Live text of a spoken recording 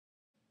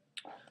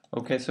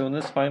Okay, so in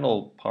this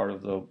final part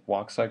of the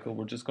walk cycle,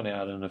 we're just going to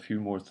add in a few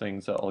more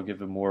things that will give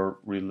a more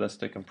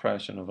realistic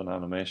impression of an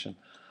animation.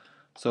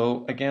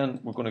 So again,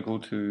 we're going to go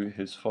to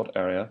his foot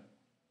area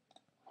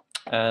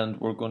and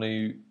we're going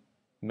to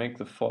make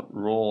the foot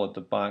roll at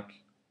the back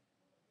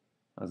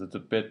as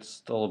it's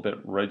still a bit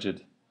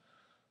rigid.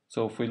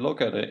 So if we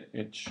look at it,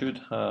 it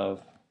should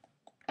have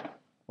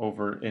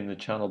over in the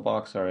channel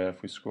box area,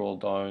 if we scroll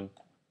down,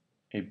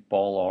 a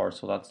ball R,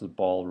 so that's the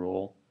ball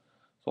roll.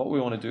 So what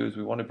we want to do is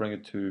we want to bring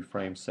it to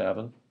frame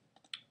 7,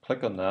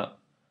 click on that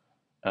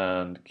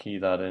and key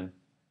that in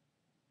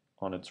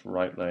on its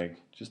right leg,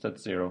 just at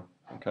 0,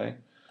 okay?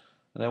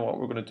 And then what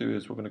we're going to do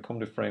is we're going to come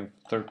to frame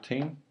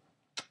 13,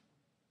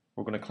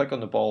 we're going to click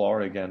on the ball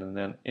R again, and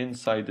then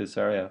inside this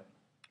area,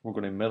 we're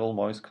going to middle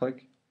mouse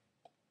click,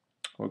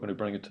 we're going to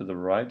bring it to the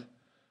right.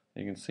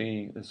 You can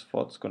see his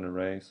foot's going to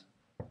raise.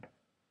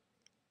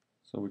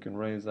 So we can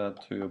raise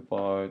that to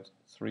about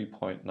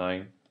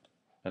 3.9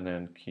 and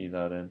then key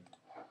that in.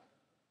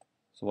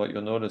 So what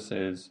you'll notice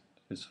is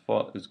his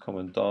foot is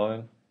coming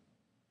down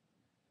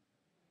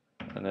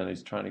and then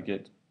he's trying to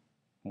get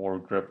more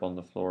grip on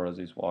the floor as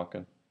he's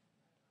walking.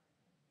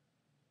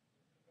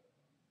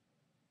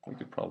 We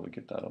could probably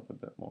get that up a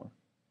bit more.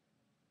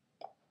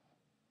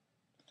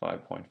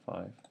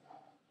 5.5.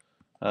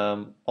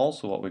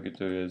 Also what we could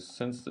do is,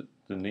 since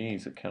the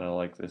knees are kind of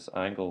like this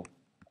angle,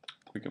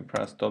 we can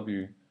press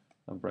W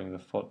and bring the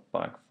foot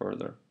back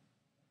further.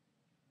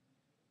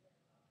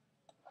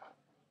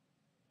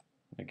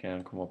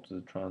 Again, come up to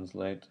the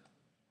translate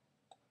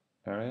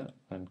area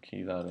and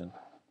key that in.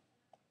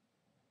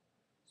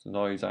 So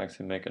now he's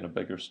actually making a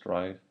bigger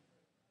stride.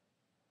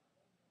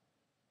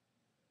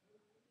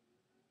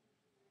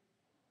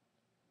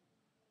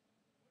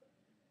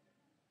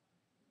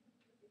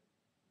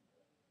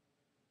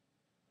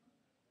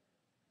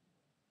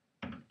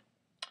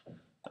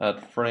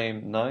 At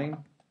frame 9,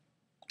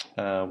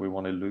 we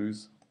want to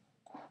lose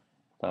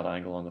that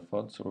angle on the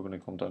foot, so we're going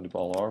to come down to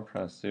ball R,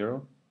 press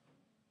 0,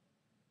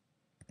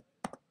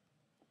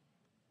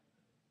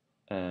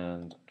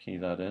 and key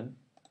that in.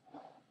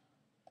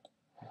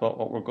 But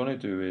what we're going to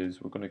do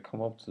is we're going to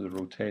come up to the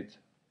rotate,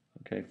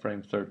 okay,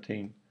 frame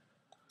 13,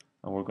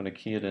 and we're going to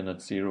key it in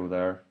at 0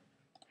 there.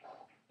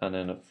 And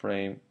then at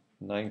frame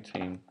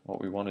 19,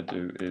 what we want to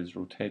do is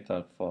rotate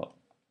that foot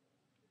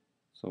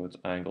so it's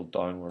angled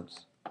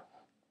downwards,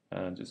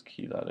 and just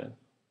key that in.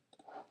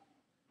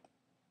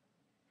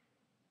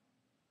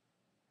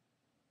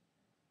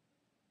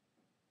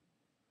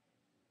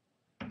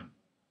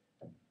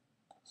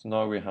 So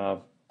now we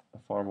have a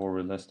far more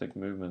realistic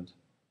movement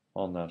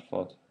on that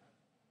foot.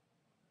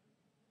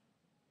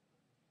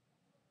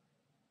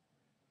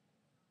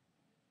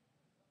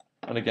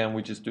 And again,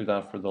 we just do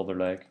that for the other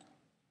leg.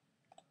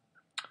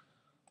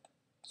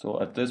 So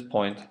at this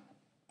point,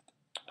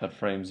 at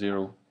frame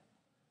 0,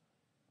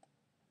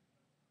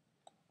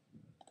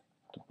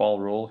 the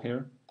ball roll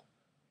here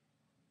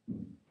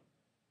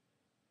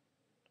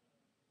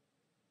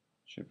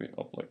should be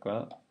up like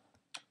that,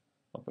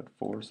 up at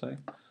 4 say.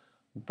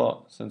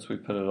 But since we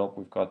put it up,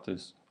 we've got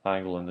this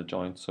angle in the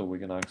joint, so we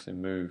can actually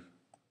move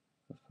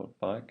the foot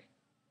back.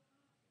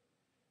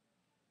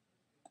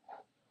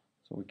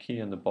 So we key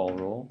in the ball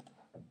roll,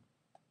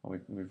 and we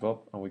move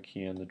up, and we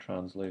key in the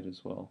translate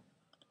as well.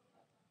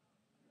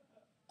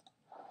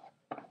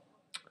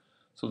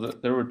 So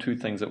there were two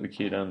things that we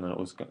keyed in, and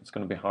it's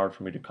going to be hard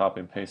for me to copy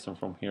and paste them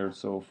from here.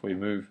 So if we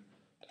move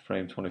to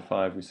frame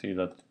 25, we see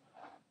that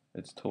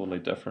it's totally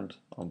different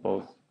on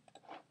both.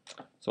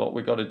 So what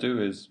we got to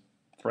do is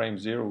frame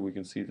 0, we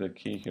can see the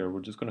key here.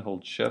 We're just going to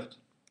hold shift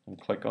and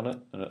click on it,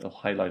 and it'll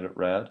highlight it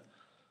red.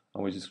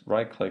 And we just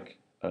right click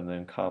and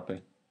then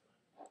copy.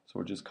 So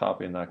we're just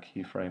copying that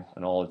keyframe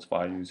and all its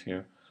values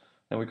here.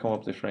 Then we come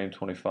up to frame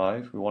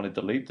 25. We want to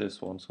delete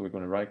this one, so we're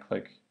going to right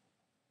click,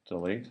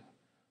 delete,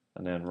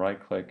 and then right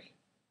click,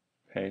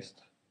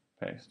 paste,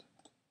 paste.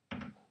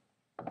 And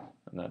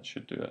that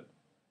should do it.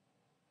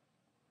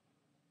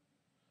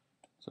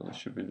 So this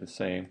should be the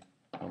same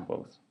on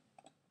both.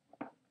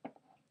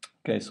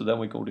 Okay, so then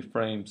we go to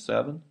frame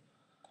 7,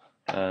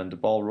 and the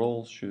ball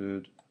roll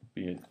should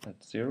be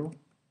at 0.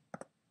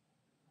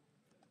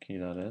 Key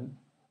that in.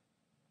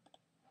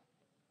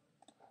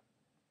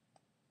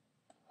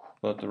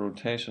 But the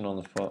rotation on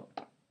the foot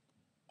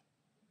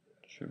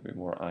should be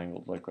more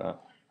angled like that.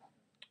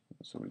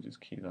 So we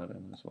just key that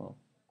in as well.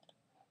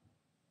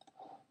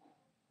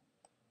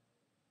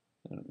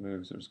 And it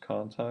moves, there's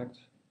contact.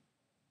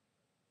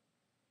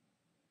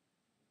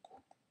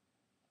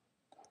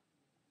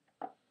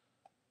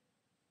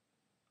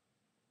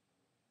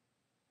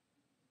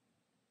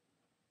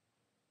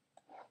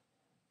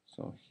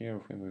 So here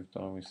if we move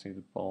down, we see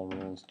the ball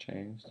roll has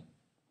changed.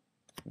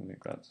 We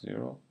make that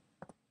 0.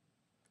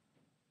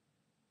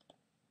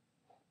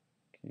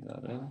 Key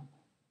that in.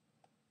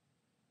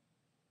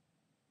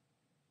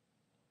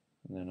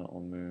 And then it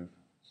will move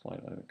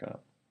slightly like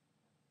that.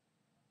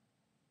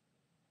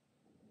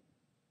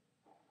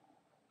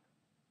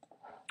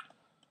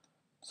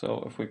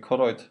 So if we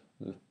cut out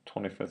the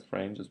 25th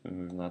frame, just be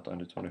moving that down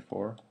to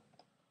 24,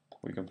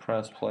 we can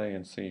press play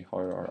and see how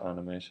our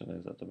animation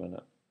is at the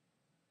minute.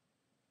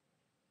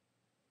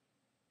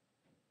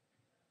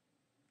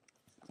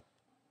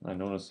 I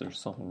notice there's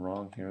something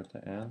wrong here at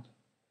the end.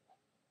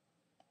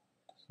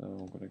 So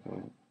I'm going to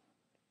go.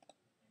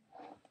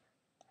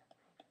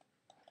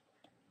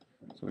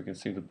 So we can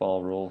see the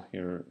ball roll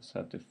here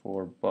set to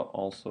 4, but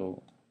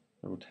also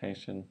the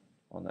rotation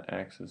on the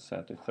X is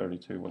set to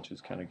 32, which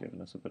is kind of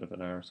giving us a bit of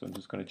an error. So I'm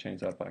just going to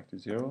change that back to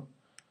 0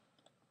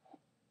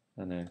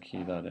 and then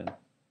key that in.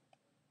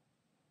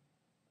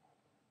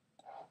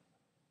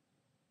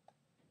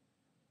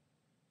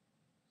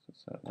 So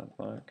set that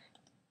back.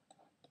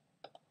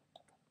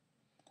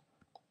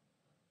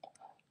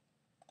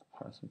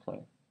 Press and play.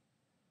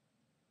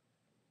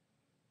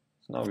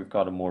 So now we've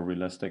got a more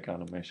realistic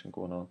animation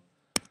going on.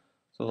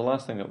 So the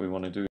last thing that we want to do